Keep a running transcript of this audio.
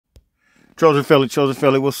Chosen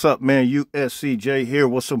Philly, what's up, man? USCJ here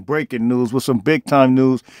with some breaking news, with some big time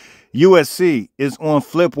news. USC is on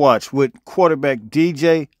flip watch with quarterback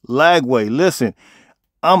DJ Lagway. Listen,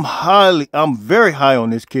 I'm very high on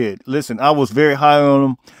this kid. Listen, I was very high on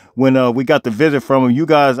him when we got the visit from him. You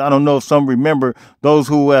guys, I don't know if some remember, those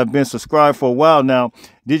who have been subscribed for a while now,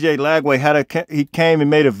 DJ Lagway he came and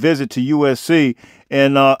made a visit to USC,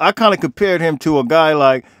 and I kind of compared him to a guy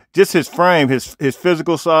like just his frame, his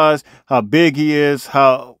physical size, how big he is,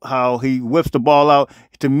 how he whips the ball out.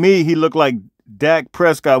 To me, he looked like Dak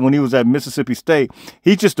Prescott when he was at Mississippi State.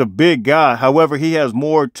 He's just a big guy. However, he has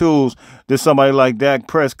more tools than somebody like Dak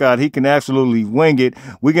Prescott. He can absolutely wing it.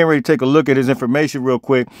 We're getting ready to take a look at his information real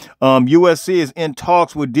quick. USC is in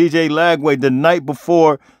talks with DJ Lagway the night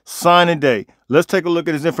before signing day. Let's take a look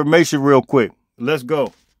at his information real quick. Let's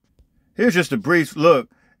go. Here's just a brief look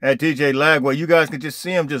at DJ Lagway. You guys can just see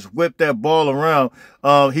him just whip that ball around.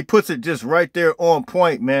 He puts it just right there on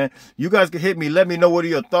point, man. You guys can hit me. Let me know what are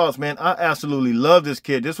your thoughts, man. I absolutely love this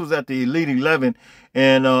kid. This was at the Elite 11,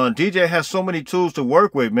 and DJ has so many tools to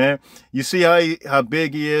work with, man. You see how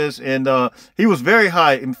big he is, and he was very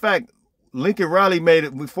high. In fact, Lincoln Riley made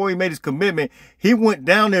it before he made his commitment. He went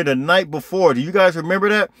down there the night before. Do you guys remember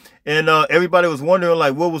that? And everybody was wondering,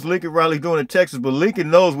 like, what was Lincoln Riley doing in Texas? But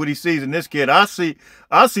Lincoln knows what he sees in this kid. I see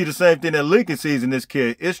the same thing that Lincoln sees in this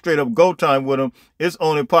kid. It's straight up go time with him. It's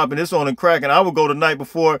on and popping. It's on and cracking. I would go the night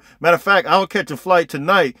before. Matter of fact, I would catch a flight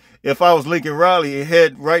tonight if I was Lincoln Riley and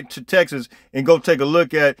head right to Texas and go take a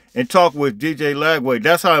look at and talk with DJ Lagway.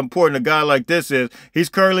 That's how important a guy like this is. He's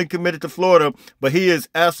currently committed to Florida, but he is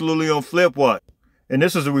absolutely on flip watch. And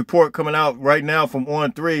this is a report coming out right now from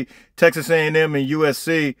On3. Texas A&M and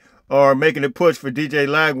USC are making a push for DJ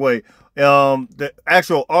Lagway. The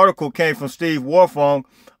actual article came from Steve Warfong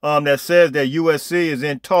that says that USC is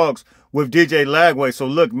in talks with DJ Lagway. So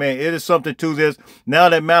look, man, it is something to this. Now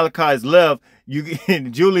that Malachi's left,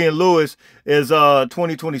 Julian Lewis is a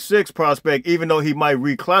 2026 prospect, even though he might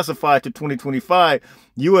reclassify to 2025.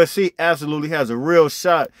 USC absolutely has a real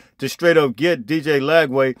shot to straight up get DJ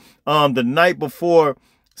Lagway the night before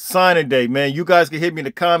signing day, man. You guys can hit me in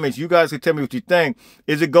the comments. You guys can tell me what you think.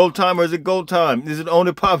 Is it go time or is it go time? Is it on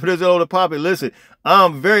the pop or is it on the pop? Listen,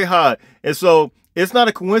 I'm very hot. And so it's not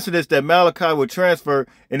a coincidence that Malachi would transfer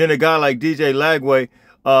and then a guy like DJ Lagway,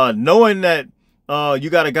 knowing that you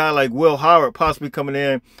got a guy like Will Howard possibly coming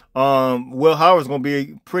in. Will Howard's going to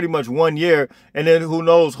be pretty much 1 year. And then who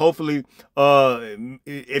knows, hopefully,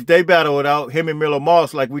 if they battle it out, him and Miller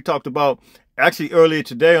Moss, like we talked about actually earlier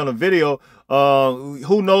today on a video,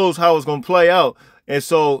 who knows how it's going to play out. And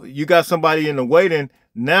so you got somebody in the waiting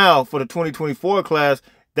now for the 2024 class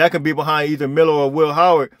that could be behind either Miller or Will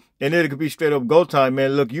Howard. And then it could be straight up go time,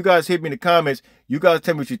 man. Look, you guys hit me in the comments. You guys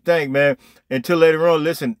tell me what you think, man. Until later on,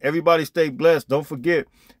 listen, everybody stay blessed. Don't forget,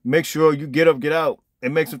 make sure you get up, get out,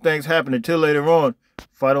 and make some things happen. Until later on,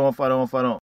 fight on, fight on, fight on.